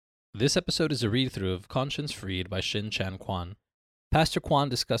This episode is a read-through of Conscience Freed by Shin Chan Kwon. Pastor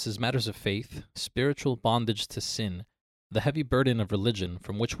Kwon discusses matters of faith, spiritual bondage to sin, the heavy burden of religion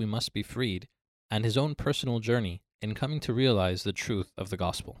from which we must be freed, and his own personal journey in coming to realize the truth of the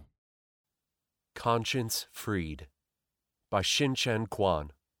gospel. Conscience Freed by Shin Chan Kwon.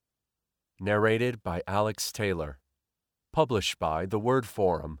 Narrated by Alex Taylor. Published by The Word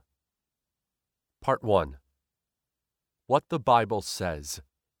Forum. Part 1. What the Bible Says.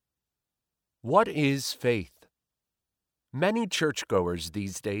 What is faith? Many churchgoers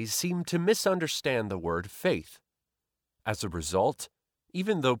these days seem to misunderstand the word faith. As a result,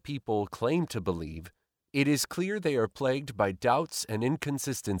 even though people claim to believe, it is clear they are plagued by doubts and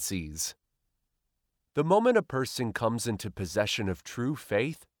inconsistencies. The moment a person comes into possession of true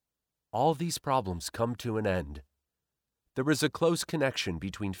faith, all these problems come to an end. There is a close connection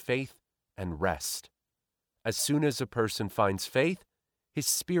between faith and rest. As soon as a person finds faith, his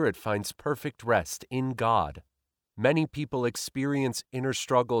spirit finds perfect rest in God. Many people experience inner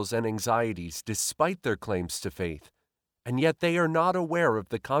struggles and anxieties despite their claims to faith, and yet they are not aware of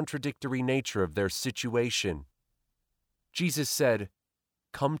the contradictory nature of their situation. Jesus said,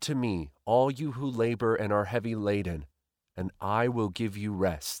 "Come to me, all you who labor and are heavy laden, and I will give you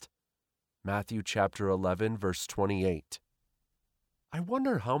rest." Matthew chapter 11, verse 28. I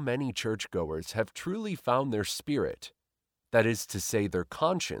wonder how many churchgoers have truly found their spirit, that is to say their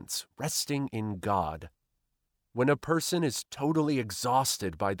conscience, resting in God. When a person is totally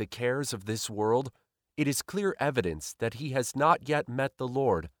exhausted by the cares of this world, it is clear evidence that he has not yet met the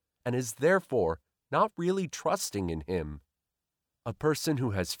Lord and is therefore not really trusting in Him. A person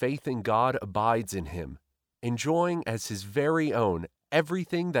who has faith in God abides in Him, enjoying as his very own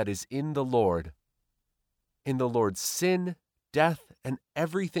everything that is in the Lord. In the Lord, sin, death, and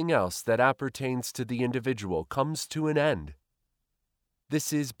everything else that appertains to the individual comes to an end.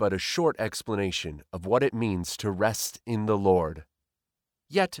 This is but a short explanation of what it means to rest in the Lord.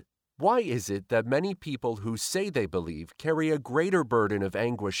 Yet, why is it that many people who say they believe carry a greater burden of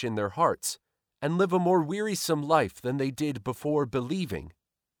anguish in their hearts and live a more wearisome life than they did before believing?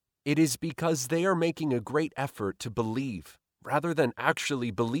 It is because they are making a great effort to believe, rather than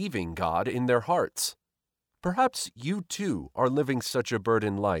actually believing God in their hearts. Perhaps you too are living such a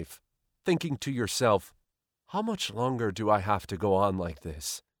burdened life, thinking to yourself, "How much longer do I have to go on like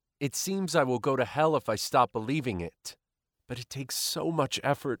this? It seems I will go to hell if I stop believing it. But it takes so much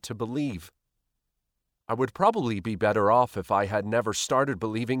effort to believe. I would probably be better off if I had never started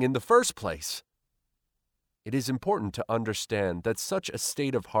believing in the first place." It is important to understand that such a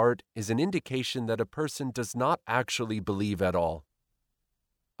state of heart is an indication that a person does not actually believe at all.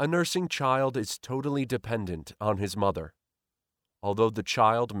 A nursing child is totally dependent on his mother. Although the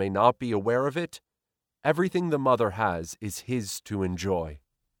child may not be aware of it, everything the mother has is his to enjoy.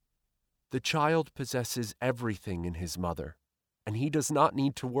 The child possesses everything in his mother, and he does not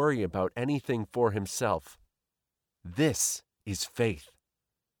need to worry about anything for himself. This is faith.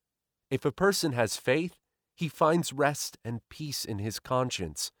 If a person has faith, he finds rest and peace in his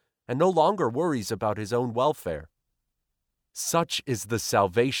conscience, and no longer worries about his own welfare. Such is the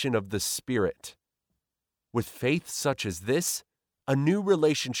salvation of the Spirit. With faith such as this, a new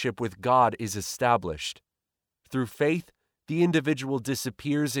relationship with God is established. Through faith, the individual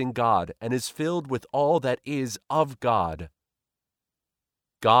disappears in God and is filled with all that is of God.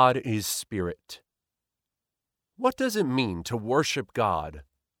 God is Spirit. What does it mean to worship God?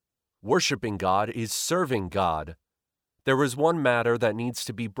 Worshipping God is serving God. There is one matter that needs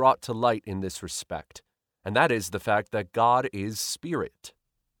to be brought to light in this respect, and that is the fact that God is Spirit.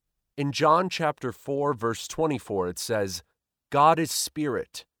 In John chapter 4, verse 24, it says, "God is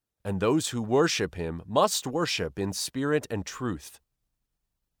Spirit, and those who worship Him must worship in spirit and truth."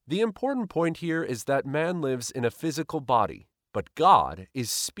 The important point here is that man lives in a physical body, but God is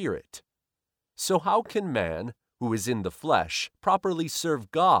Spirit. So how can man, who is in the flesh, properly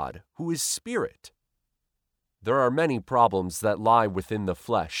serve God, who is Spirit? There are many problems that lie within the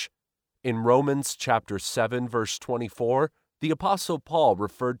flesh. In Romans chapter 7, verse 24, the Apostle Paul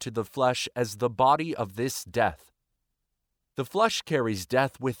referred to the flesh as the body of this death. The flesh carries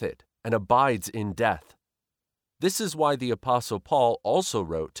death with it and abides in death. This is why the Apostle Paul also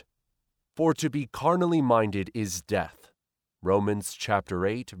wrote, "For to be carnally minded is death." Romans chapter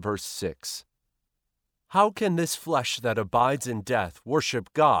 8, verse 6. How can this flesh that abides in death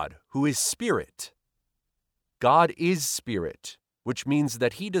worship God, who is Spirit? God is Spirit, which means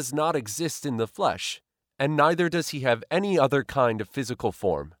that He does not exist in the flesh, and neither does He have any other kind of physical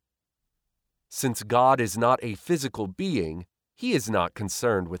form. Since God is not a physical being, He is not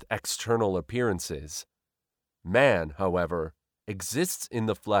concerned with external appearances. Man, however, exists in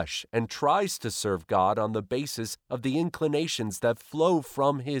the flesh and tries to serve God on the basis of the inclinations that flow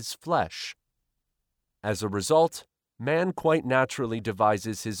from his flesh. As a result, man quite naturally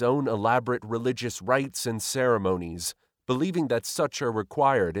devises his own elaborate religious rites and ceremonies, believing that such are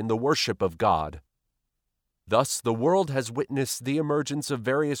required in the worship of God. Thus, the world has witnessed the emergence of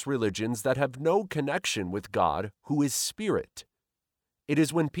various religions that have no connection with God, who is spirit. It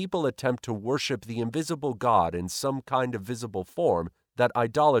is when people attempt to worship the invisible God in some kind of visible form that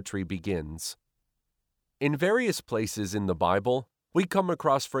idolatry begins. In various places in the Bible, we come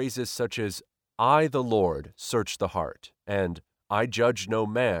across phrases such as, "I, the Lord, search the heart," and "I judge no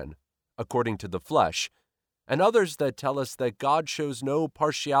man," according to the flesh, and others that tell us that God shows no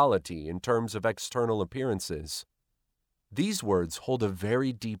partiality in terms of external appearances. These words hold a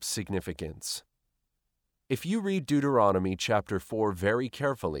very deep significance. If you read Deuteronomy chapter 4 very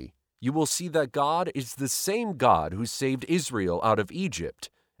carefully, you will see that God is the same God who saved Israel out of Egypt,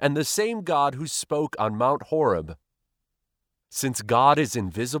 and the same God who spoke on Mount Horeb. Since God is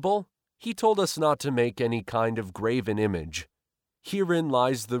invisible, he told us not to make any kind of graven image. Herein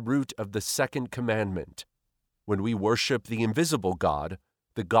lies the root of the second commandment. When we worship the invisible God,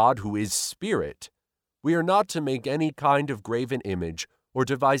 the God who is spirit, we are not to make any kind of graven image or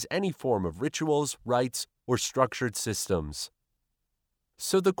devise any form of rituals, rites, or structured systems.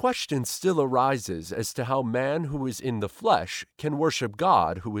 So the question still arises as to how man who is in the flesh can worship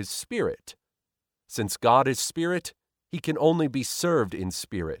God who is spirit. Since God is spirit, he can only be served in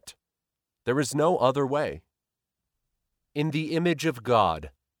spirit. There is no other way. In the image of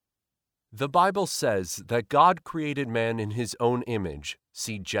God. The Bible says that God created man in his own image.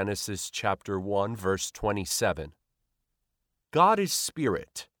 See Genesis chapter 1, verse 27. God is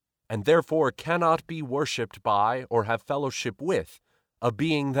spirit, and therefore cannot be worshipped by or have fellowship with a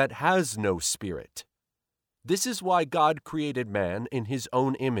being that has no spirit. This is why God created man in his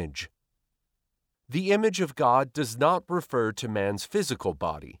own image. The image of God does not refer to man's physical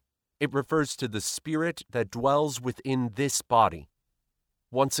body. It refers to the spirit that dwells within this body.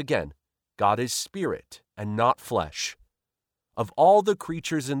 Once again, God is spirit and not flesh. Of all the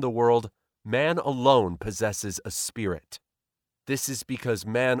creatures in the world, man alone possesses a spirit. This is because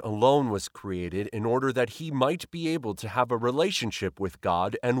man alone was created in order that he might be able to have a relationship with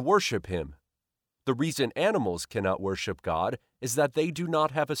God and worship him. The reason animals cannot worship God is that they do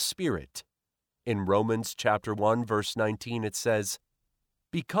not have a spirit. In Romans chapter 1, verse 19 it says,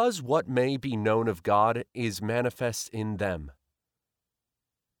 "Because what may be known of God is manifest in them."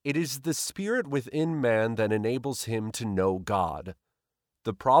 It is the spirit within man that enables him to know God.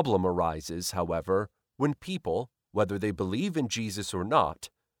 The problem arises, however, when people, whether they believe in Jesus or not,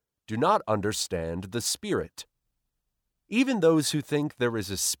 do not understand the Spirit. Even those who think there is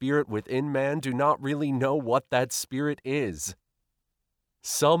a spirit within man do not really know what that spirit is.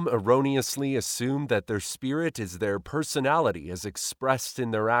 Some erroneously assume that their spirit is their personality as expressed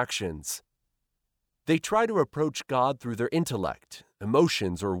in their actions. They try to approach God through their intellect,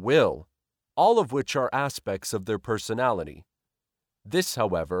 emotions, or will, all of which are aspects of their personality. This,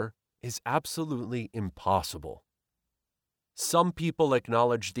 however, is absolutely impossible. Some people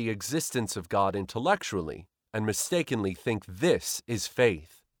acknowledge the existence of God intellectually and mistakenly think this is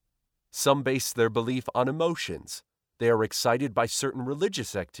faith. Some base their belief on emotions. They are excited by certain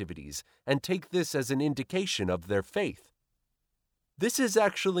religious activities and take this as an indication of their faith. This is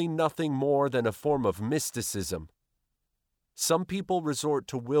actually nothing more than a form of mysticism. Some people resort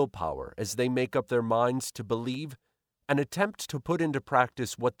to willpower as they make up their minds to believe and attempt to put into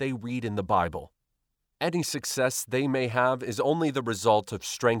practice what they read in the Bible. Any success they may have is only the result of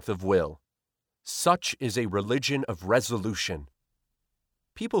strength of will. Such is a religion of resolution.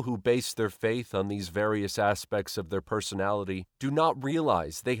 People who base their faith on these various aspects of their personality do not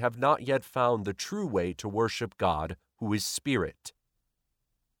realize they have not yet found the true way to worship God, who is spirit.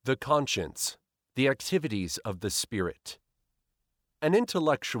 The conscience, the activities of the spirit. An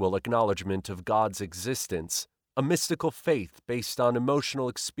intellectual acknowledgement of God's existence, a mystical faith based on emotional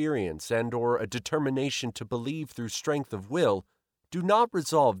experience and/or a determination to believe through strength of will, do not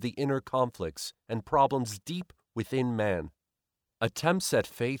resolve the inner conflicts and problems deep within man. Attempts at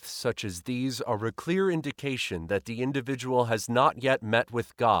faith such as these are a clear indication that the individual has not yet met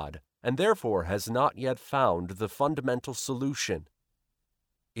with God and therefore has not yet found the fundamental solution.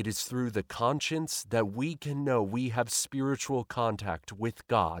 It is through the conscience that we can know we have spiritual contact with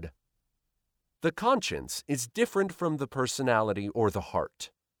God. The conscience is different from the personality or the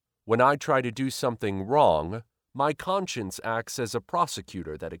heart. When I try to do something wrong, my conscience acts as a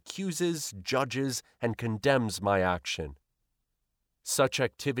prosecutor that accuses, judges, and condemns my action. Such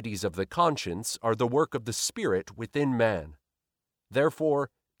activities of the conscience are the work of the Spirit within man. Therefore,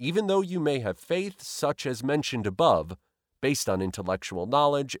 even though you may have faith such as mentioned above, based on intellectual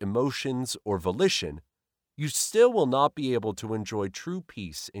knowledge, emotions, or volition, you still will not be able to enjoy true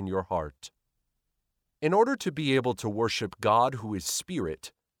peace in your heart. In order to be able to worship God who is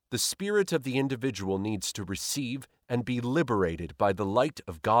Spirit, the spirit of the individual needs to receive and be liberated by the light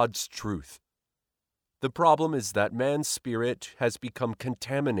of God's truth. The problem is that man's spirit has become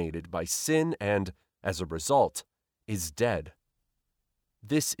contaminated by sin and, as a result, is dead.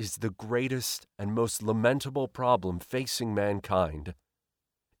 This is the greatest and most lamentable problem facing mankind.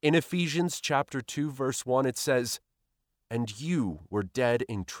 In Ephesians chapter 2, verse 1, it says, "And you were dead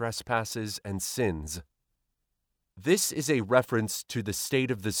in trespasses and sins." This is a reference to the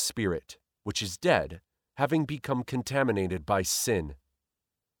state of the spirit, which is dead, having become contaminated by sin.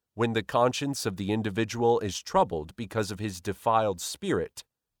 When the conscience of the individual is troubled because of his defiled spirit,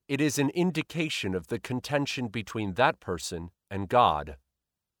 it is an indication of the contention between that person and God.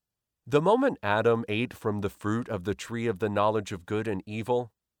 The moment Adam ate from the fruit of the tree of the knowledge of good and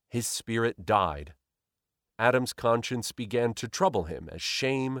evil, his spirit died. Adam's conscience began to trouble him as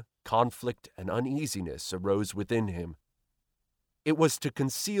shame, conflict, and uneasiness arose within him. It was to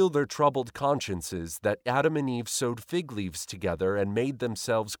conceal their troubled consciences that Adam and Eve sewed fig leaves together and made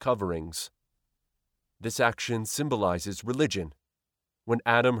themselves coverings. This action symbolizes religion. When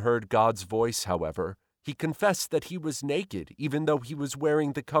Adam heard God's voice, however, he confessed that he was naked even though he was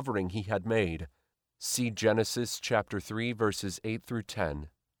wearing the covering he had made. See Genesis chapter 3, verses 8 through 10.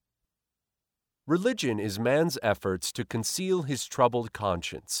 Religion is man's efforts to conceal his troubled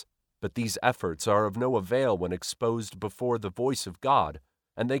conscience, but these efforts are of no avail when exposed before the voice of God,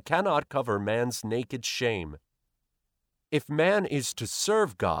 and they cannot cover man's naked shame. If man is to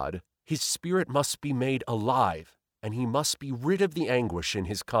serve God, his spirit must be made alive, and he must be rid of the anguish in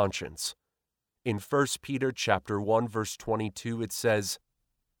his conscience. In 1 Peter chapter 1, verse 22, it says,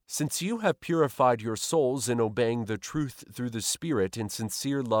 "Since you have purified your souls in obeying the truth through the Spirit in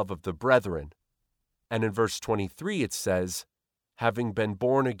sincere love of the brethren." And in verse 23 it says, "Having been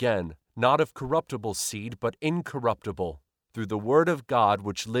born again, not of corruptible seed, but incorruptible, through the word of God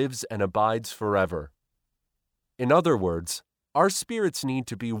which lives and abides forever." In other words, our spirits need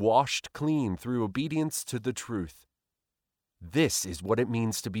to be washed clean through obedience to the truth. This is what it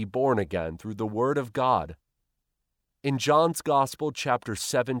means to be born again through the word of God. In John's Gospel, chapter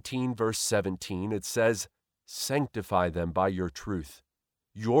 17, verse 17, it says, "Sanctify them by your truth.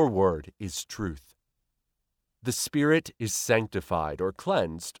 Your word is truth." The spirit is sanctified or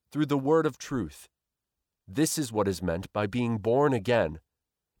cleansed through the word of truth. This is what is meant by being born again.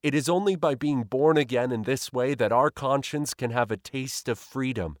 It is only by being born again in this way that our conscience can have a taste of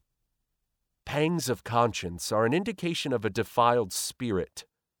freedom. Pangs of conscience are an indication of a defiled spirit.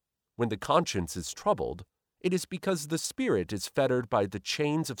 When the conscience is troubled, it is because the spirit is fettered by the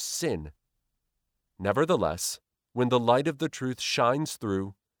chains of sin. Nevertheless, when the light of the truth shines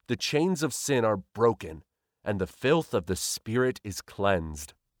through, the chains of sin are broken, and the filth of the Spirit is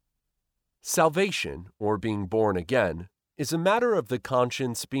cleansed. Salvation, or being born again, is a matter of the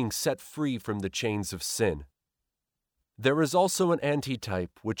conscience being set free from the chains of sin. There is also an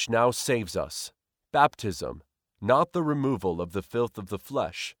antitype which now saves us, baptism, not the removal of the filth of the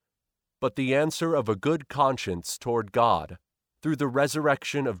flesh, but the answer of a good conscience toward God through the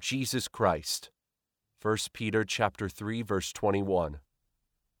resurrection of Jesus Christ. 1 Peter chapter 3, verse 21.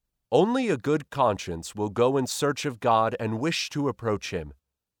 Only a good conscience will go in search of God and wish to approach Him.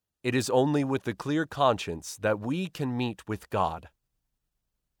 It is only with a clear conscience that we can meet with God.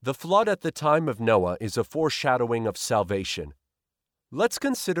 The flood at the time of Noah is a foreshadowing of salvation. Let's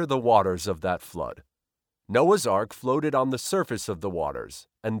consider the waters of that flood. Noah's ark floated on the surface of the waters,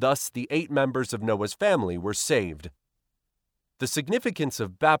 and thus the 8 members of Noah's family were saved. The significance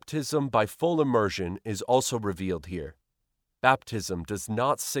of baptism by full immersion is also revealed here. Baptism does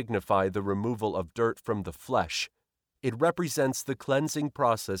not signify the removal of dirt from the flesh. It represents the cleansing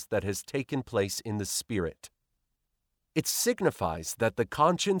process that has taken place in the spirit. It signifies that the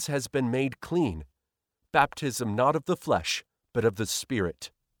conscience has been made clean, baptism not of the flesh, but of the spirit.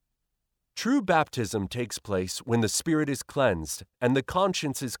 True baptism takes place when the spirit is cleansed and the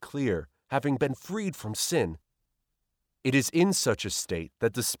conscience is clear, having been freed from sin. It is in such a state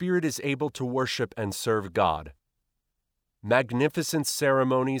that the spirit is able to worship and serve God. Magnificent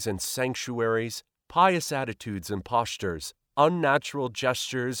ceremonies and sanctuaries, pious attitudes and postures, unnatural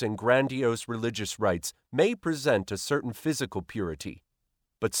gestures and grandiose religious rites may present a certain physical purity,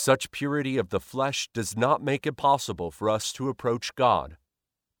 but such purity of the flesh does not make it possible for us to approach God.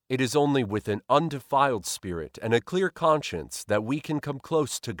 It is only with an undefiled spirit and a clear conscience that we can come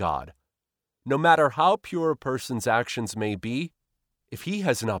close to God. No matter how pure a person's actions may be, If he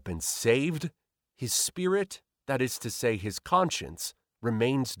has not been saved, his spirit, that is to say his conscience,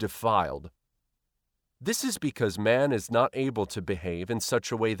 remains defiled. This is because man is not able to behave in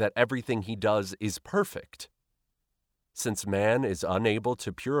such a way that everything he does is perfect. Since man is unable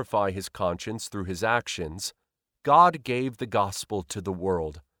to purify his conscience through his actions, God gave the gospel to the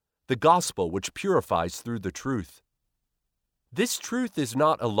world, the gospel which purifies through the truth. This truth is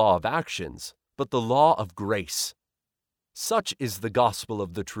not a law of actions, but the law of grace. Such is the gospel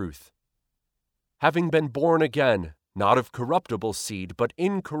of the truth. Having been born again, not of corruptible seed, but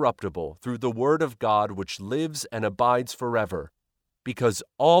incorruptible, through the word of God which lives and abides forever, because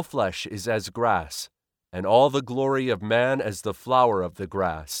all flesh is as grass, and all the glory of man as the flower of the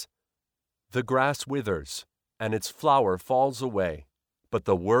grass. The grass withers, and its flower falls away, but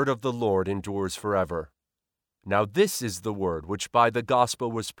the word of the Lord endures forever. Now this is the word which by the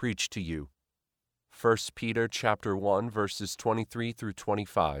gospel was preached to you. 1 Peter chapter 1, verses 23 through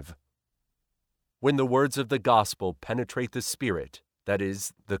 25. When the words of the gospel penetrate the spirit, that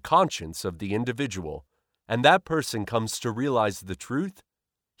is, the conscience of the individual, and that person comes to realize the truth,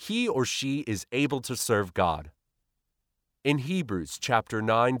 he or she is able to serve God. In Hebrews chapter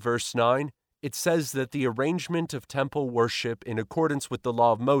 9, verse 9, it says that the arrangement of temple worship in accordance with the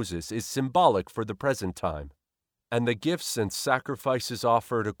law of Moses is symbolic for the present time, and the gifts and sacrifices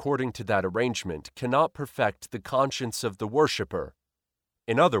offered according to that arrangement cannot perfect the conscience of the worshiper.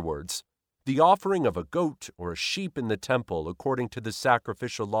 In other words, the offering of a goat or a sheep in the temple according to the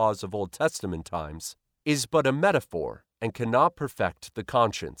sacrificial laws of Old Testament times is but a metaphor and cannot perfect the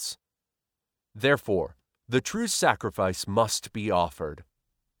conscience. Therefore, the true sacrifice must be offered.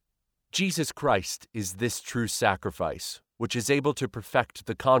 Jesus Christ is this true sacrifice, which is able to perfect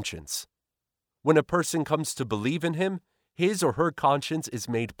the conscience. When a person comes to believe in him, his or her conscience is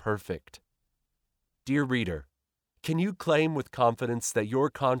made perfect. Dear reader, can you claim with confidence that your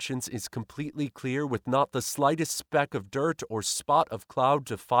conscience is completely clear with not the slightest speck of dirt or spot of cloud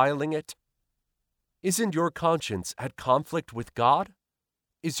defiling it? Isn't your conscience at conflict with God?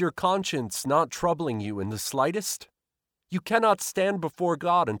 Is your conscience not troubling you in the slightest? You cannot stand before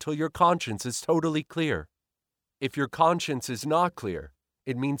God until your conscience is totally clear. If your conscience is not clear,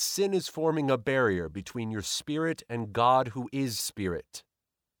 it means sin is forming a barrier between your spirit and God who is spirit.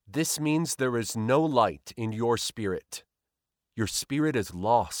 This means there is no light in your spirit. Your spirit is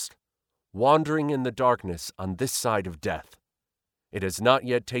lost, wandering in the darkness on this side of death. It has not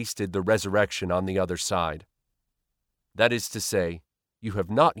yet tasted the resurrection on the other side. That is to say, you have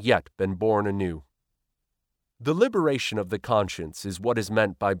not yet been born anew. The liberation of the conscience is what is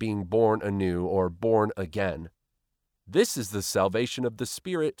meant by being born anew or born again. This is the salvation of the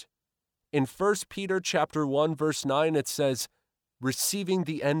spirit. In 1 Peter chapter 1, verse 9, it says, receiving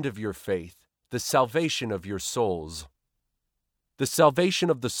the end of your faith, the salvation of your souls. The salvation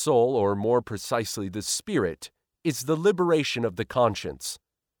of the soul, or more precisely the spirit, is the liberation of the conscience.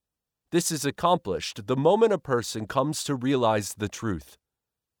 This is accomplished the moment a person comes to realize the truth.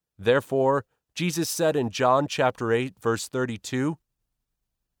 Therefore, Jesus said in John chapter 8, verse 32,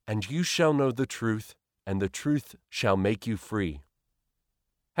 and you shall know the truth, and the truth shall make you free.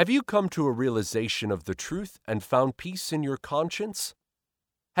 Have you come to a realization of the truth and found peace in your conscience?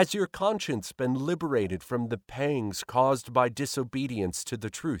 Has your conscience been liberated from the pangs caused by disobedience to the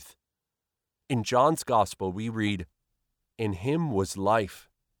truth? In John's Gospel we read, in him was life,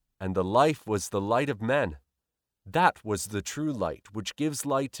 and the life was the light of men. That was the true light which gives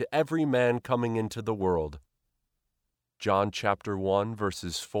light to every man coming into the world. John chapter 1,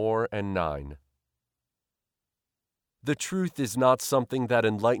 verses 4 and 9. The truth is not something that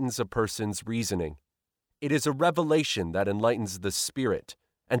enlightens a person's reasoning. It is a revelation that enlightens the spirit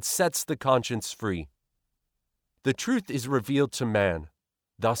and sets the conscience free. The truth is revealed to man,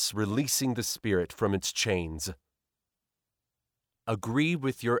 thus releasing the spirit from its chains. Agree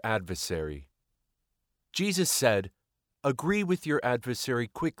with your adversary. Jesus said, agree with your adversary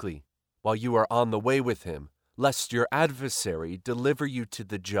quickly, while you are on the way with him, lest your adversary deliver you to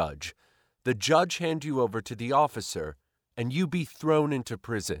the judge hand you over to the officer, and you be thrown into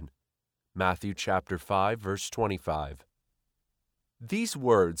prison. Matthew chapter 5, verse 25. These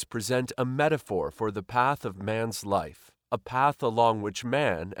words present a metaphor for the path of man's life, a path along which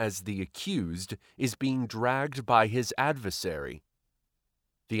man, as the accused, is being dragged by his adversary.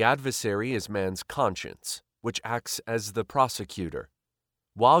 The adversary is man's conscience, which acts as the prosecutor.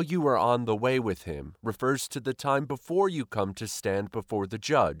 While you are on the way with him refers to the time before you come to stand before the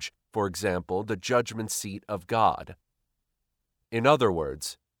judge, for example, the judgment seat of God. In other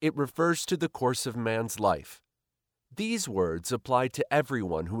words, it refers to the course of man's life. These words apply to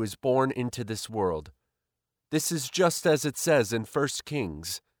everyone who is born into this world. This is just as it says in 1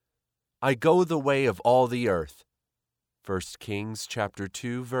 Kings, I go the way of all the earth. 1 Kings chapter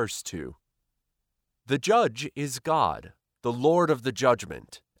 2, verse 2. The judge is God, the Lord of the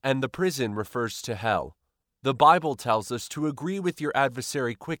judgment, and the prison refers to hell. The Bible tells us to agree with your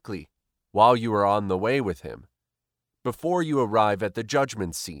adversary quickly, while you are on the way with him, before you arrive at the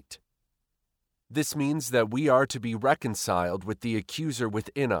judgment seat. This means that we are to be reconciled with the accuser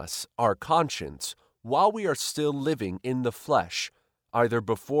within us, our conscience, while we are still living in the flesh, either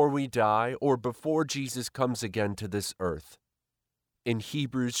before we die or before Jesus comes again to this earth. In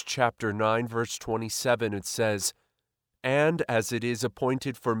Hebrews chapter 9, verse 27, it says, And as it is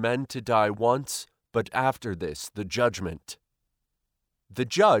appointed for men to die once, but after this the judgment. The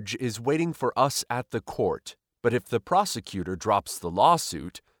judge is waiting for us at the court, but if the prosecutor drops the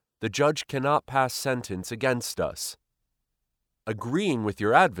lawsuit, the judge cannot pass sentence against us. Agreeing with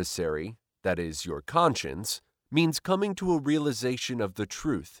your adversary, that is, your conscience, means coming to a realization of the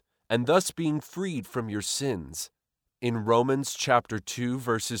truth, and thus being freed from your sins. In Romans chapter 2,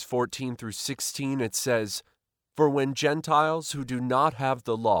 verses 14 through 16, it says, For when Gentiles who do not have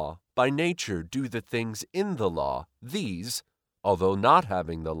the law, by nature do the things in the law, these, although not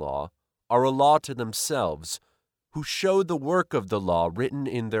having the law, are a law to themselves, who show the work of the law written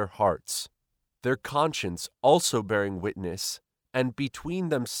in their hearts, their conscience also bearing witness, and between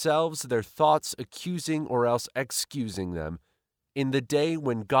themselves their thoughts accusing or else excusing them, in the day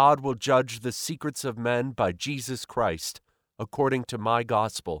when God will judge the secrets of men by Jesus Christ, according to my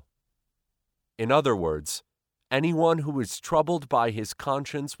gospel. In other words, anyone who is troubled by his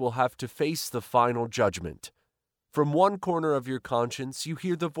conscience will have to face the final judgment. From one corner of your conscience, you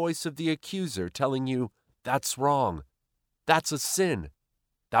hear the voice of the accuser telling you, that's wrong, that's a sin,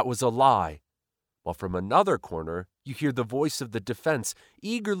 that was a lie, while from another corner, you hear the voice of the defense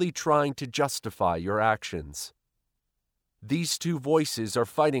eagerly trying to justify your actions. These two voices are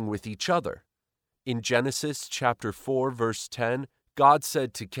fighting with each other. In Genesis chapter 4, verse 10, God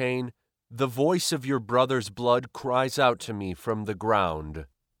said to Cain, The voice of your brother's blood cries out to me from the ground.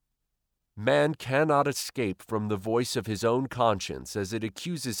 Man cannot escape from the voice of his own conscience as it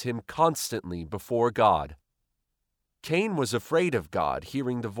accuses him constantly before God. Cain was afraid of God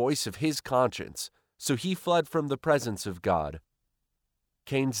hearing the voice of his conscience, so he fled from the presence of God.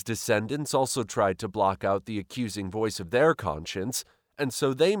 Cain's descendants also tried to block out the accusing voice of their conscience, and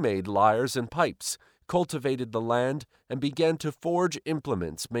so they made lyres and pipes, cultivated the land, and began to forge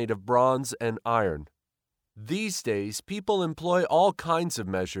implements made of bronze and iron. These days, people employ all kinds of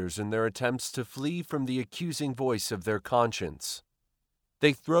measures in their attempts to flee from the accusing voice of their conscience.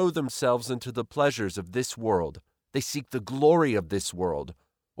 They throw themselves into the pleasures of this world, they seek the glory of this world,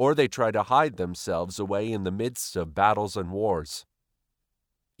 or they try to hide themselves away in the midst of battles and wars.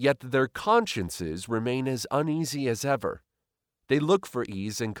 Yet their consciences remain as uneasy as ever. They look for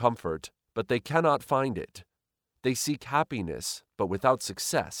ease and comfort, but they cannot find it. They seek happiness, but without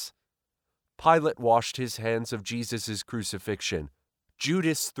success. Pilate washed his hands of Jesus' crucifixion.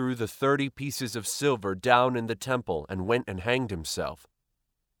 Judas threw the 30 pieces of silver down in the temple and went and hanged himself.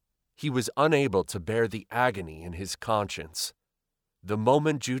 He was unable to bear the agony in his conscience. The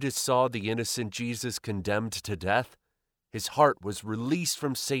moment Judas saw the innocent Jesus condemned to death, his heart was released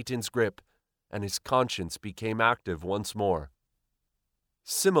from Satan's grip, and his conscience became active once more.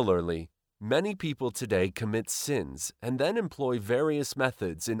 Similarly, many people today commit sins and then employ various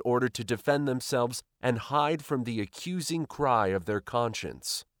methods in order to defend themselves and hide from the accusing cry of their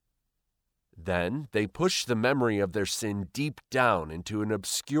conscience. Then they push the memory of their sin deep down into an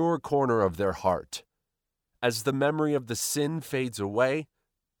obscure corner of their heart. As the memory of the sin fades away,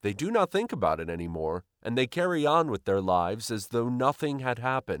 they do not think about it anymore, and they carry on with their lives as though nothing had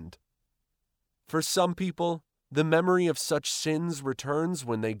happened. For some people, the memory of such sins returns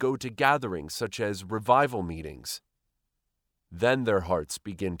when they go to gatherings such as revival meetings. Then their hearts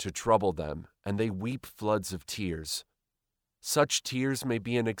begin to trouble them, and they weep floods of tears. Such tears may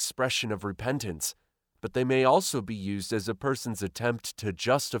be an expression of repentance, but they may also be used as a person's attempt to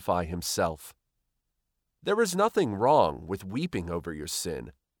justify himself. There is nothing wrong with weeping over your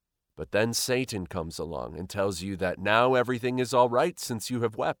sin, but then Satan comes along and tells you that now everything is all right since you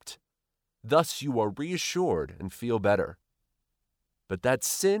have wept. Thus you are reassured and feel better. But that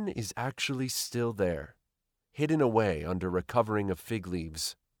sin is actually still there, hidden away under a covering of fig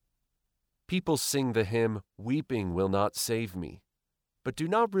leaves. People sing the hymn, "Weeping will not save me," but do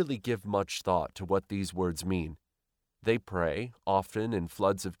not really give much thought to what these words mean. They pray, often in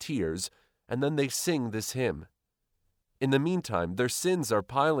floods of tears, and then they sing this hymn. In the meantime, their sins are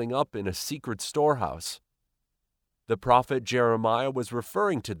piling up in a secret storehouse. The prophet Jeremiah was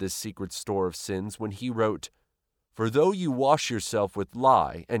referring to this secret store of sins when he wrote, For though you wash yourself with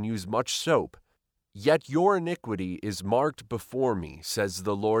lye and use much soap, yet your iniquity is marked before me, says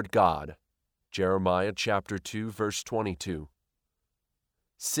the Lord God. Jeremiah chapter 2, verse 22.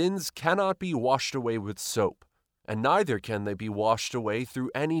 Sins cannot be washed away with soap, and neither can they be washed away through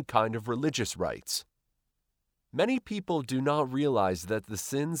any kind of religious rites. Many people do not realize that the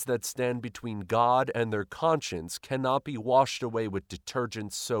sins that stand between God and their conscience cannot be washed away with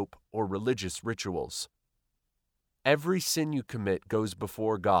detergent, soap, or religious rituals. Every sin you commit goes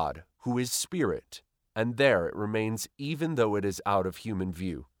before God, who is spirit, and there it remains even though it is out of human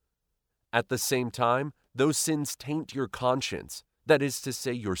view. At the same time, those sins taint your conscience, that is to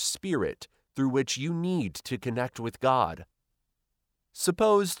say, your spirit, through which you need to connect with God.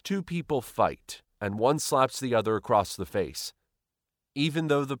 Suppose two people fight, and one slaps the other across the face. Even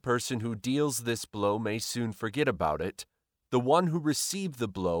though the person who deals this blow may soon forget about it, the one who received the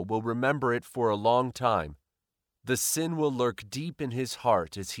blow will remember it for a long time. The sin will lurk deep in his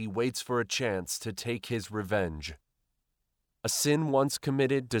heart as he waits for a chance to take his revenge. A sin once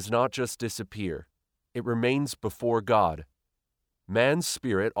committed does not just disappear. It remains before God. Man's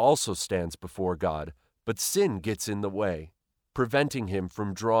spirit also stands before God, but sin gets in the way, preventing him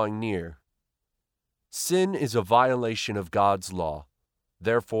from drawing near. Sin is a violation of God's law.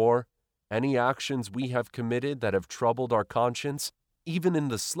 Therefore, any actions we have committed that have troubled our conscience, even in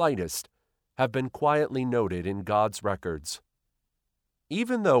the slightest, have been quietly noted in God's records.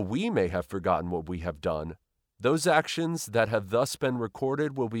 Even though we may have forgotten what we have done, those actions that have thus been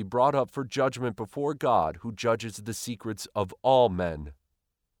recorded will be brought up for judgment before God, who judges the secrets of all men.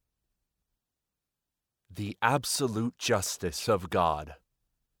 The absolute justice of God.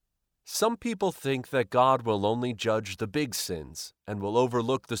 Some people think that God will only judge the big sins and will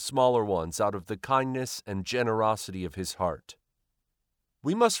overlook the smaller ones out of the kindness and generosity of his heart.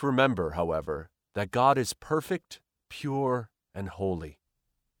 We must remember, however, that God is perfect, pure, and holy.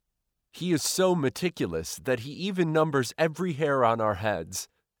 He is so meticulous that he even numbers every hair on our heads,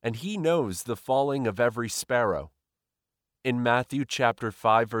 and he knows the falling of every sparrow. In Matthew chapter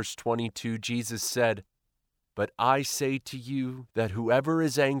 5, verse 22, Jesus said, "But I say to you that whoever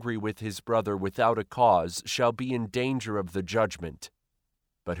is angry with his brother without a cause shall be in danger of the judgment.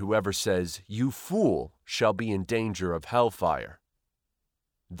 But whoever says, 'You fool,' shall be in danger of hellfire."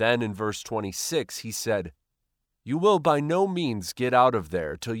 Then in verse 26 he said, "You will by no means get out of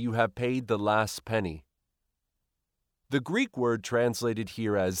there till you have paid the last penny." The Greek word translated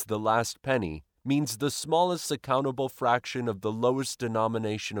here as the last penny means the smallest accountable fraction of the lowest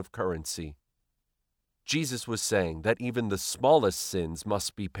denomination of currency. Jesus was saying that even the smallest sins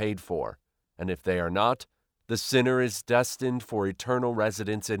must be paid for, and if they are not, the sinner is destined for eternal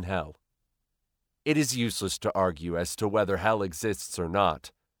residence in hell. It is useless to argue as to whether hell exists or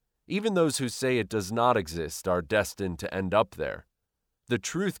not. Even those who say it does not exist are destined to end up there. The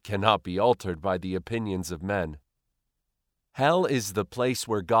truth cannot be altered by the opinions of men. Hell is the place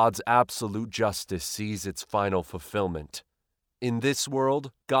where God's absolute justice sees its final fulfillment. In this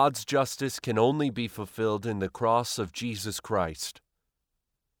world, God's justice can only be fulfilled in the cross of Jesus Christ.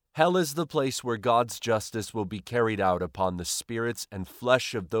 Hell is the place where God's justice will be carried out upon the spirits and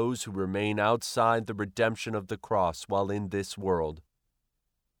flesh of those who remain outside the redemption of the cross while in this world.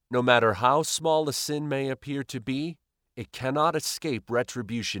 No matter how small a sin may appear to be, it cannot escape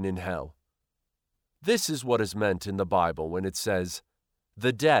retribution in hell. This is what is meant in the Bible when it says,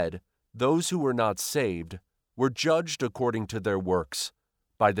 "The dead, those who were not saved, were judged according to their works,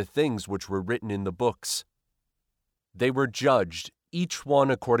 by the things which were written in the books. They were judged, each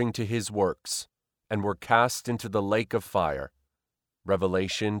one according to his works, and were cast into the lake of fire."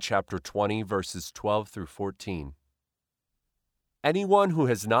 Revelation chapter 20, verses 12 through 14. Anyone who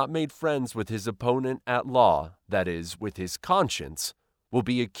has not made friends with his opponent at law, that is, with his conscience, will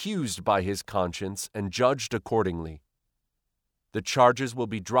be accused by his conscience and judged accordingly. The charges will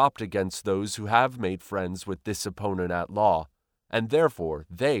be dropped against those who have made friends with this opponent at law, and therefore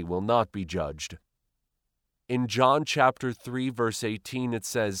they will not be judged. In John chapter 3, verse 18, it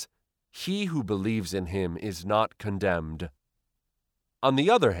says, "He who believes in him is not condemned." On the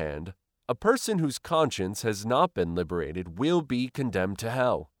other hand, a person whose conscience has not been liberated will be condemned to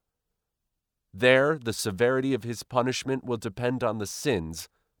hell. There, the severity of his punishment will depend on the sins,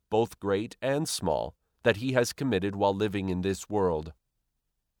 both great and small, that he has committed while living in this world.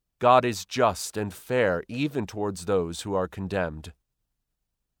 God is just and fair even towards those who are condemned.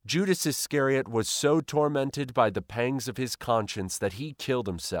 Judas Iscariot was so tormented by the pangs of his conscience that he killed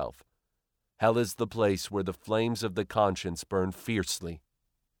himself. Hell is the place where the flames of the conscience burn fiercely.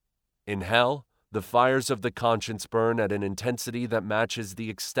 In hell, the fires of the conscience burn at an intensity that matches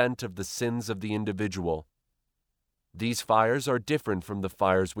the extent of the sins of the individual. These fires are different from the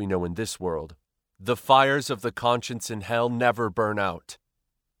fires we know in this world. The fires of the conscience in hell never burn out.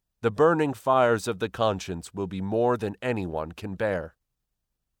 The burning fires of the conscience will be more than anyone can bear.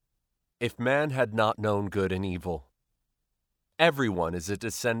 If man had not known good and evil. Everyone is a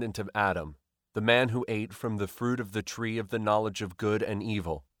descendant of Adam, the man who ate from the fruit of the tree of the knowledge of good and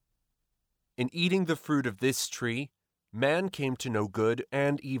evil. In eating the fruit of this tree, man came to know good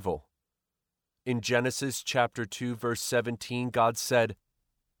and evil. In Genesis chapter 2, verse 17, God said,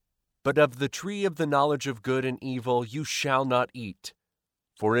 "But of the tree of the knowledge of good and evil you shall not eat,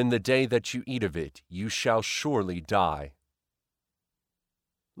 for in the day that you eat of it you shall surely die."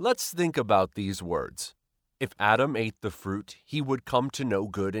 Let's think about these words. If Adam ate the fruit, he would come to know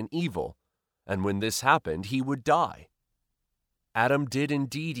good and evil, and when this happened, he would die. Adam did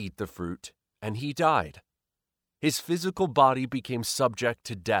indeed eat the fruit, and he died. His physical body became subject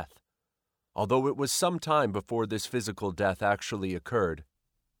to death, although it was some time before this physical death actually occurred.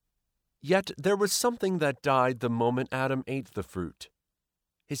 Yet there was something that died the moment Adam ate the fruit.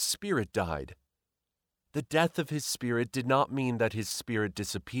 His spirit died. The death of his spirit did not mean that his spirit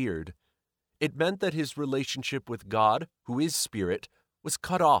disappeared. It meant that his relationship with God, who is spirit, was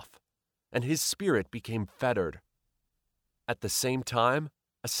cut off, and his spirit became fettered. At the same time,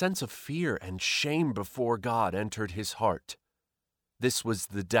 a sense of fear and shame before God entered his heart. This was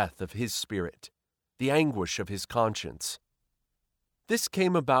the death of his spirit, the anguish of his conscience. This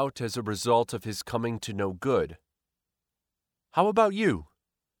came about as a result of his coming to know good. How about you?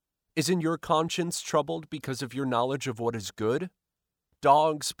 Isn't your conscience troubled because of your knowledge of what is good?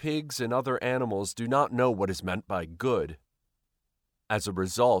 Dogs, pigs, and other animals do not know what is meant by good. As a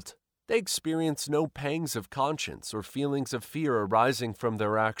result, they experience no pangs of conscience or feelings of fear arising from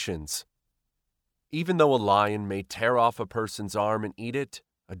their actions. Even though a lion may tear off a person's arm and eat it,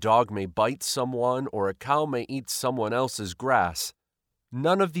 a dog may bite someone, or a cow may eat someone else's grass,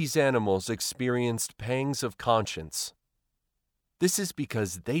 none of these animals experienced pangs of conscience. This is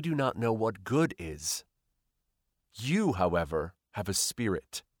because they do not know what good is. You, however, have a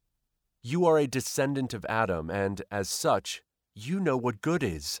spirit. You are a descendant of Adam, and, as such, you know what good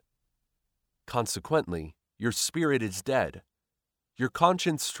is. Consequently, your spirit is dead. Your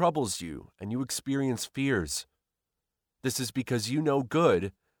conscience troubles you, and you experience fears. This is because you know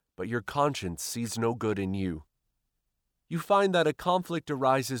good, but your conscience sees no good in you. You find that a conflict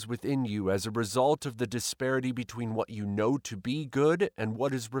arises within you as a result of the disparity between what you know to be good and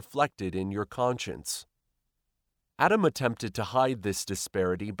what is reflected in your conscience. Adam attempted to hide this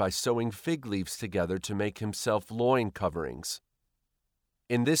disparity by sewing fig leaves together to make himself loin coverings.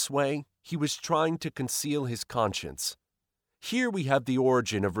 In this way, he was trying to conceal his conscience. Here we have the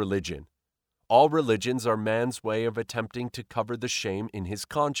origin of religion. All religions are man's way of attempting to cover the shame in his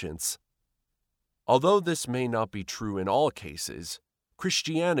conscience. Although this may not be true in all cases,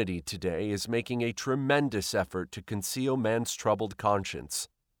 Christianity today is making a tremendous effort to conceal man's troubled conscience.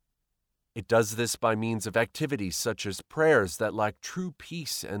 It does this by means of activities such as prayers that lack true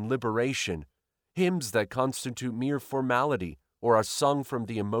peace and liberation, hymns that constitute mere formality or are sung from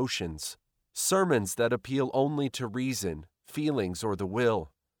the emotions, sermons that appeal only to reason, feelings, or the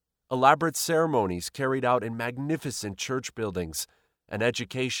will, elaborate ceremonies carried out in magnificent church buildings, and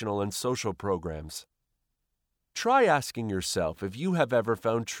educational and social programs. Try asking yourself if you have ever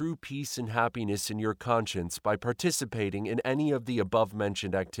found true peace and happiness in your conscience by participating in any of the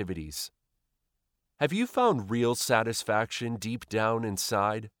above-mentioned activities. Have you found real satisfaction deep down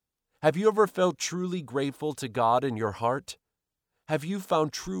inside? Have you ever felt truly grateful to God in your heart? Have you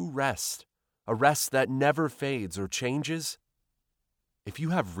found true rest, a rest that never fades or changes? If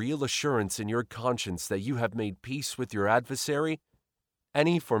you have real assurance in your conscience that you have made peace with your adversary,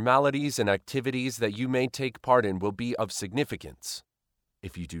 any formalities and activities that you may take part in will be of significance.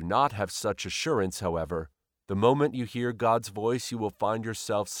 If you do not have such assurance, however, the moment you hear God's voice, you will find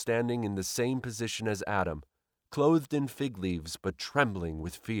yourself standing in the same position as Adam, clothed in fig leaves but trembling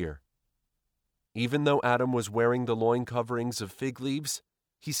with fear. Even though Adam was wearing the loin coverings of fig leaves,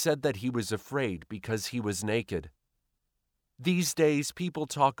 he said that he was afraid because he was naked. These days, people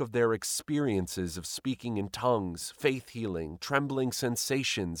talk of their experiences of speaking in tongues, faith healing, trembling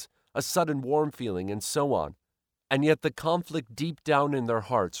sensations, a sudden warm feeling, and so on, and yet the conflict deep down in their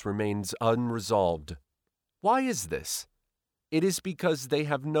hearts remains unresolved. Why is this? It is because they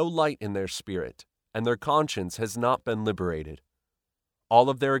have no light in their spirit, and their conscience has not been liberated.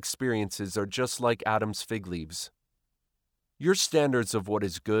 All of their experiences are just like Adam's fig leaves. Your standards of what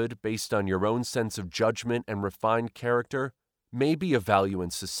is good, based on your own sense of judgment and refined character, may be of value in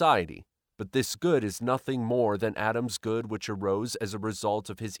society, but this good is nothing more than Adam's good which arose as a result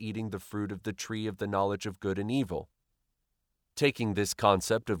of his eating the fruit of the tree of the knowledge of good and evil. Taking this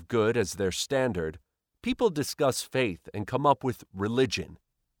concept of good as their standard, people discuss faith and come up with religion.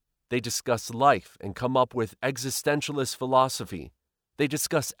 They discuss life and come up with existentialist philosophy. They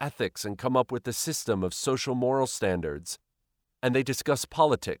discuss ethics and come up with a system of social moral standards. And they discuss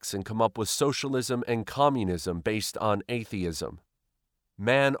politics and come up with socialism and communism based on atheism.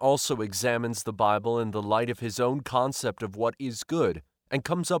 Man also examines the Bible in the light of his own concept of what is good and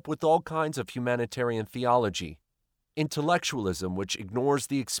comes up with all kinds of humanitarian theology. Intellectualism, which ignores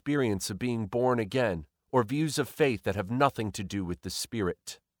the experience of being born again, or views of faith that have nothing to do with the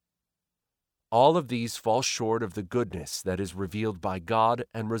Spirit. All of these fall short of the goodness that is revealed by God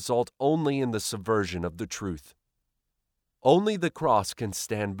and result only in the subversion of the truth. Only the cross can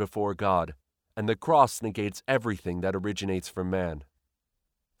stand before God, and the cross negates everything that originates from man.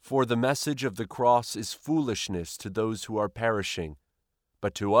 For the message of the cross is foolishness to those who are perishing,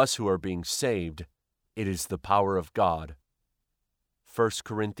 but to us who are being saved, it is the power of God. 1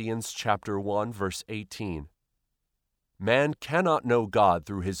 Corinthians chapter 1, verse 18. Man cannot know God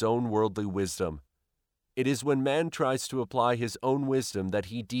through his own worldly wisdom. It is when man tries to apply his own wisdom that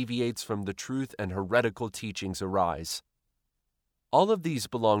he deviates from the truth and heretical teachings arise. All of these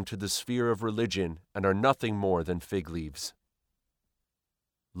belong to the sphere of religion and are nothing more than fig leaves.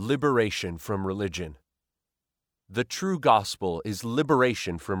 Liberation from religion. The true gospel is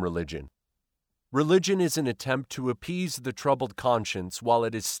liberation from religion. Religion is an attempt to appease the troubled conscience while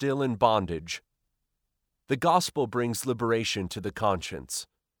it is still in bondage. The gospel brings liberation to the conscience.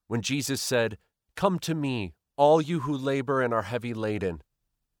 When Jesus said, "Come to me, all you who labor and are heavy laden,"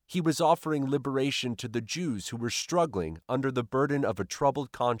 he was offering liberation to the Jews who were struggling under the burden of a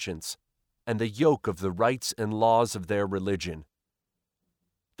troubled conscience and the yoke of the rites and laws of their religion.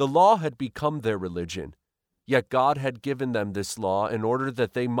 The law had become their religion, yet God had given them this law in order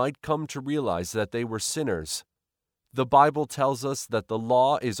that they might come to realize that they were sinners. The Bible tells us that the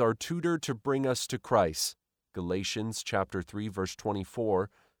law is our tutor to bring us to Christ, Galatians chapter 3, verse 24,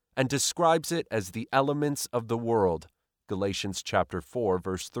 and describes it as the elements of the world, Galatians chapter 4,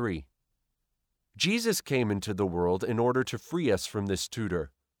 verse 3. Jesus came into the world in order to free us from this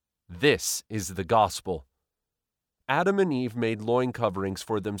tutor. This is the gospel. Adam and Eve made loin coverings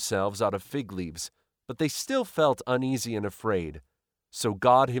for themselves out of fig leaves, but they still felt uneasy and afraid. So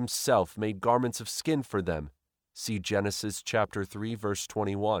God himself made garments of skin for them. See Genesis chapter 3, verse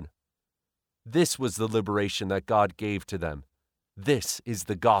 21. This was the liberation that God gave to them. This is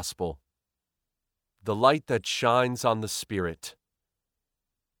the gospel. The light that shines on the Spirit.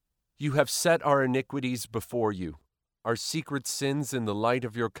 You have set our iniquities before you, our secret sins in the light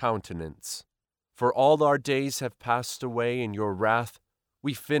of your countenance. For all our days have passed away in your wrath,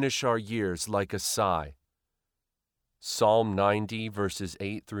 we finish our years like a sigh. Psalm 90, verses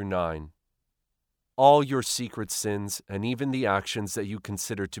 8 through 9. All your secret sins, and even the actions that you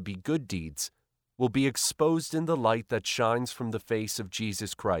consider to be good deeds, will be exposed in the light that shines from the face of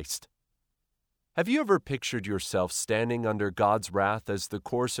Jesus Christ. Have you ever pictured yourself standing under God's wrath as the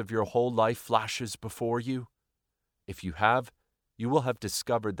course of your whole life flashes before you? If you have, you will have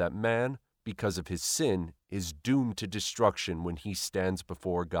discovered that man, because of his sin, is doomed to destruction when he stands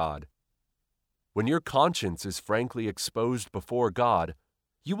before God. When your conscience is frankly exposed before God,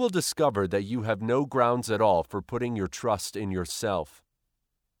 you will discover that you have no grounds at all for putting your trust in yourself.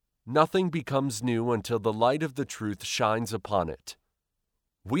 Nothing becomes new until the light of the truth shines upon it.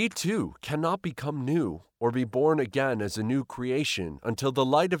 We too cannot become new or be born again as a new creation until the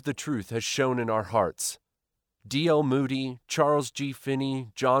light of the truth has shone in our hearts. D.L. Moody, Charles G.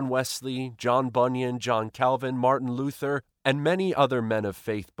 Finney, John Wesley, John Bunyan, John Calvin, Martin Luther, and many other men of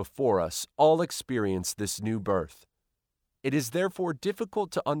faith before us all experienced this new birth. It is therefore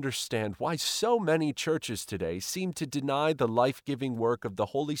difficult to understand why so many churches today seem to deny the life-giving work of the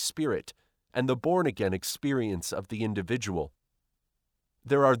Holy Spirit and the born-again experience of the individual.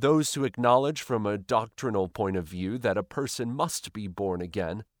 There are those who acknowledge from a doctrinal point of view that a person must be born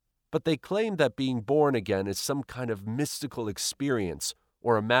again, but they claim that being born again is some kind of mystical experience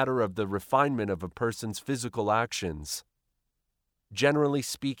or a matter of the refinement of a person's physical actions. Generally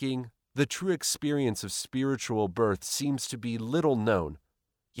speaking, the true experience of spiritual birth seems to be little known,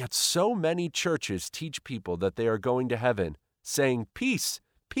 yet so many churches teach people that they are going to heaven, saying, "Peace,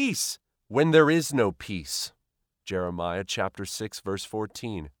 peace," when there is no peace. Jeremiah chapter 6, verse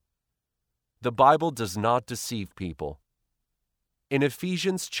 14. The Bible does not deceive people. In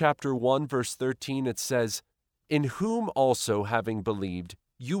Ephesians chapter 1, verse 13, it says, "In whom also, having believed,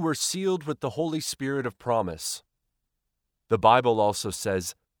 you were sealed with the Holy Spirit of promise." The Bible also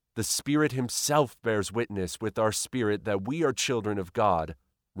says, "The Spirit himself bears witness with our spirit that we are children of God."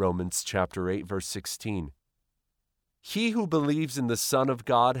 Romans chapter 8, verse 16. He who believes in the Son of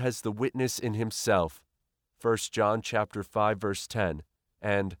God has the witness in himself. 1 John chapter 5, verse 10.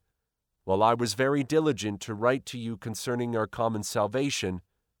 And, while I was very diligent to write to you concerning our common salvation,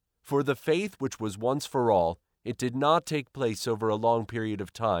 for the faith which was once for all, it did not take place over a long period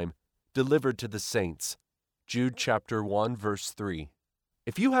of time, delivered to the saints. Jude chapter 1, verse 3.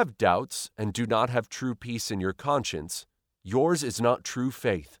 If you have doubts and do not have true peace in your conscience, yours is not true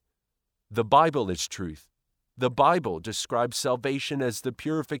faith. The Bible is truth. The Bible describes salvation as the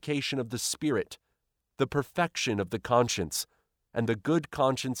purification of the spirit, the perfection of the conscience, and the good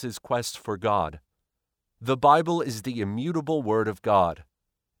conscience's quest for God. The Bible is the immutable Word of God.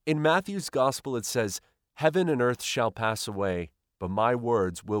 In Matthew's Gospel it says, "Heaven and earth shall pass away, but my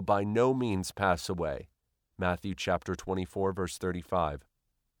words will by no means pass away." Matthew chapter 24, verse 35.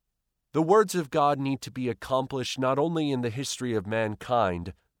 The words of God need to be accomplished not only in the history of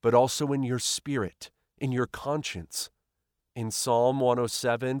mankind, but also in your spirit, in your conscience. In Psalm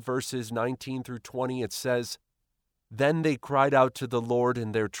 107, verses 19 through 20, it says, "Then they cried out to the Lord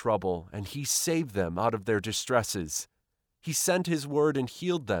in their trouble, and he saved them out of their distresses. He sent his word and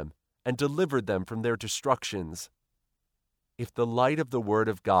healed them, and delivered them from their destructions." If the light of the Word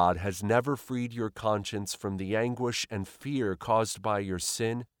of God has never freed your conscience from the anguish and fear caused by your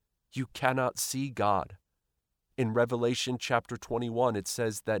sin, you cannot see God. In Revelation chapter 21, it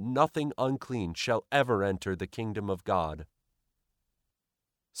says that nothing unclean shall ever enter the kingdom of God.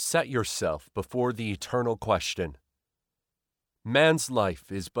 Set yourself before the eternal question. Man's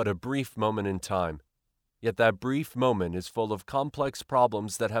life is but a brief moment in time, yet that brief moment is full of complex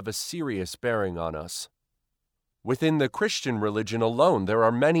problems that have a serious bearing on us. Within the Christian religion alone, there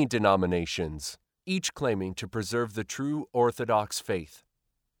are many denominations, each claiming to preserve the true Orthodox faith.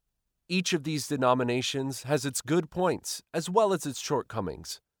 Each of these denominations has its good points as well as its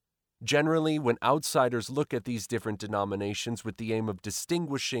shortcomings. Generally, when outsiders look at these different denominations with the aim of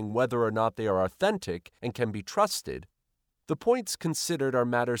distinguishing whether or not they are authentic and can be trusted, the points considered are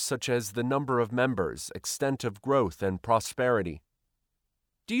matters such as the number of members, extent of growth, and prosperity.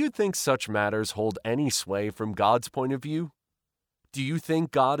 Do you think such matters hold any sway from God's point of view? Do you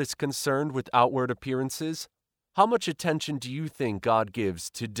think God is concerned with outward appearances? How much attention do you think God gives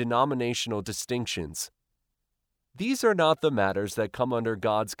to denominational distinctions? These are not the matters that come under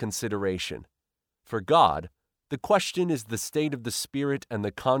God's consideration. For God, the question is the state of the spirit and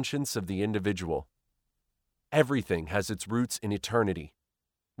the conscience of the individual. Everything has its roots in eternity.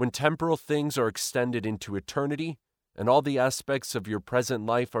 When temporal things are extended into eternity, and all the aspects of your present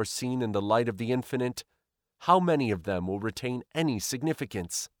life are seen in the light of the infinite, how many of them will retain any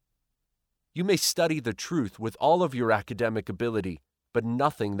significance? You may study the truth with all of your academic ability, but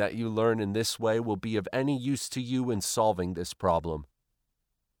nothing that you learn in this way will be of any use to you in solving this problem.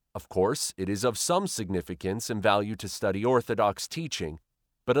 Of course, it is of some significance and value to study Orthodox teaching,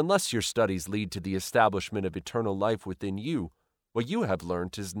 but unless your studies lead to the establishment of eternal life within you, what you have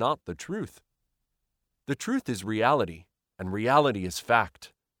learned is not the truth. The truth is reality, and reality is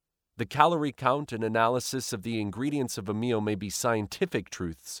fact. The calorie count and analysis of the ingredients of a meal may be scientific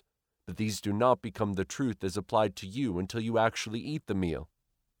truths, but these do not become the truth as applied to you until you actually eat the meal.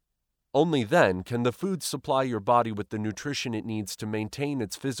 Only then can the food supply your body with the nutrition it needs to maintain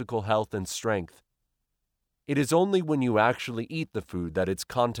its physical health and strength. It is only when you actually eat the food that its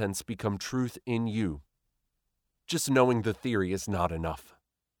contents become truth in you. Just knowing the theory is not enough.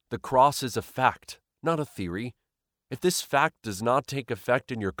 The cross is a fact, not a theory. If this fact does not take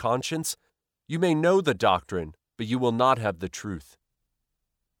effect in your conscience, you may know the doctrine, but you will not have the truth.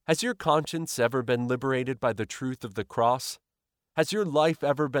 Has your conscience ever been liberated by the truth of the cross? Has your life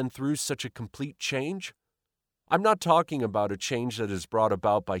ever been through such a complete change? I'm not talking about a change that is brought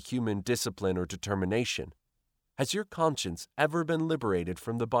about by human discipline or determination. Has your conscience ever been liberated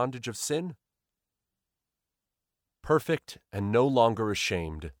from the bondage of sin? Perfect and no longer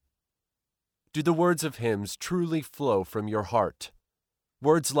ashamed. Do the words of hymns truly flow from your heart?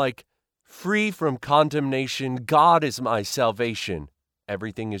 Words like, "Free from condemnation, God is my salvation."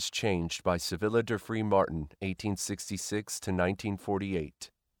 Everything is Changed by Sevilla de Free Martin, 1866 to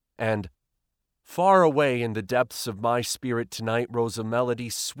 1948. And "Far away in the depths of my spirit tonight rose a melody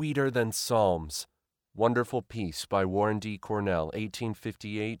sweeter than psalms." Wonderful Peace by Warren D. Cornell,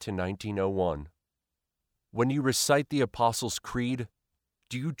 1858 to 1901. When you recite the Apostles' Creed,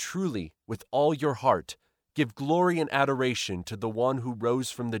 do you truly, with all your heart, give glory and adoration to the one who rose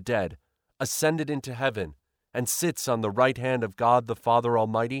from the dead, ascended into heaven, and sits on the right hand of God the Father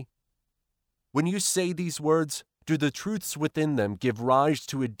Almighty? When you say these words, do the truths within them give rise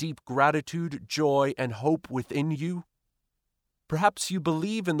to a deep gratitude, joy, and hope within you? Perhaps you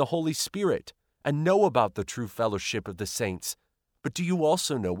believe in the Holy Spirit, and know about the true fellowship of the saints, but do you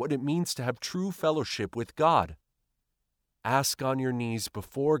also know what it means to have true fellowship with God? Ask on your knees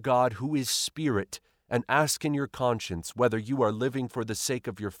before God, who is Spirit, and ask in your conscience whether you are living for the sake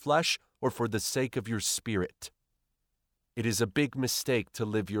of your flesh or for the sake of your spirit. It is a big mistake to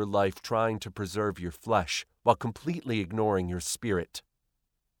live your life trying to preserve your flesh while completely ignoring your spirit.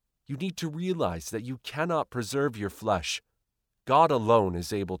 You need to realize that you cannot preserve your flesh. God alone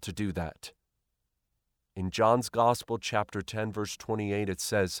is able to do that. In John's Gospel, chapter 10, verse 28, it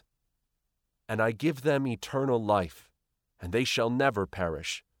says, "And I give them eternal life, and they shall never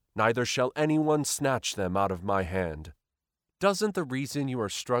perish, neither shall anyone snatch them out of my hand." Doesn't the reason you are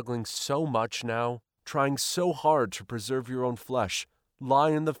struggling so much now, trying so hard to preserve your own flesh, lie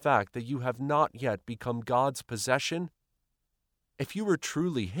in the fact that you have not yet become God's possession? If you were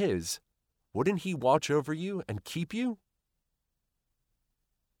truly His, wouldn't He watch over you and keep you?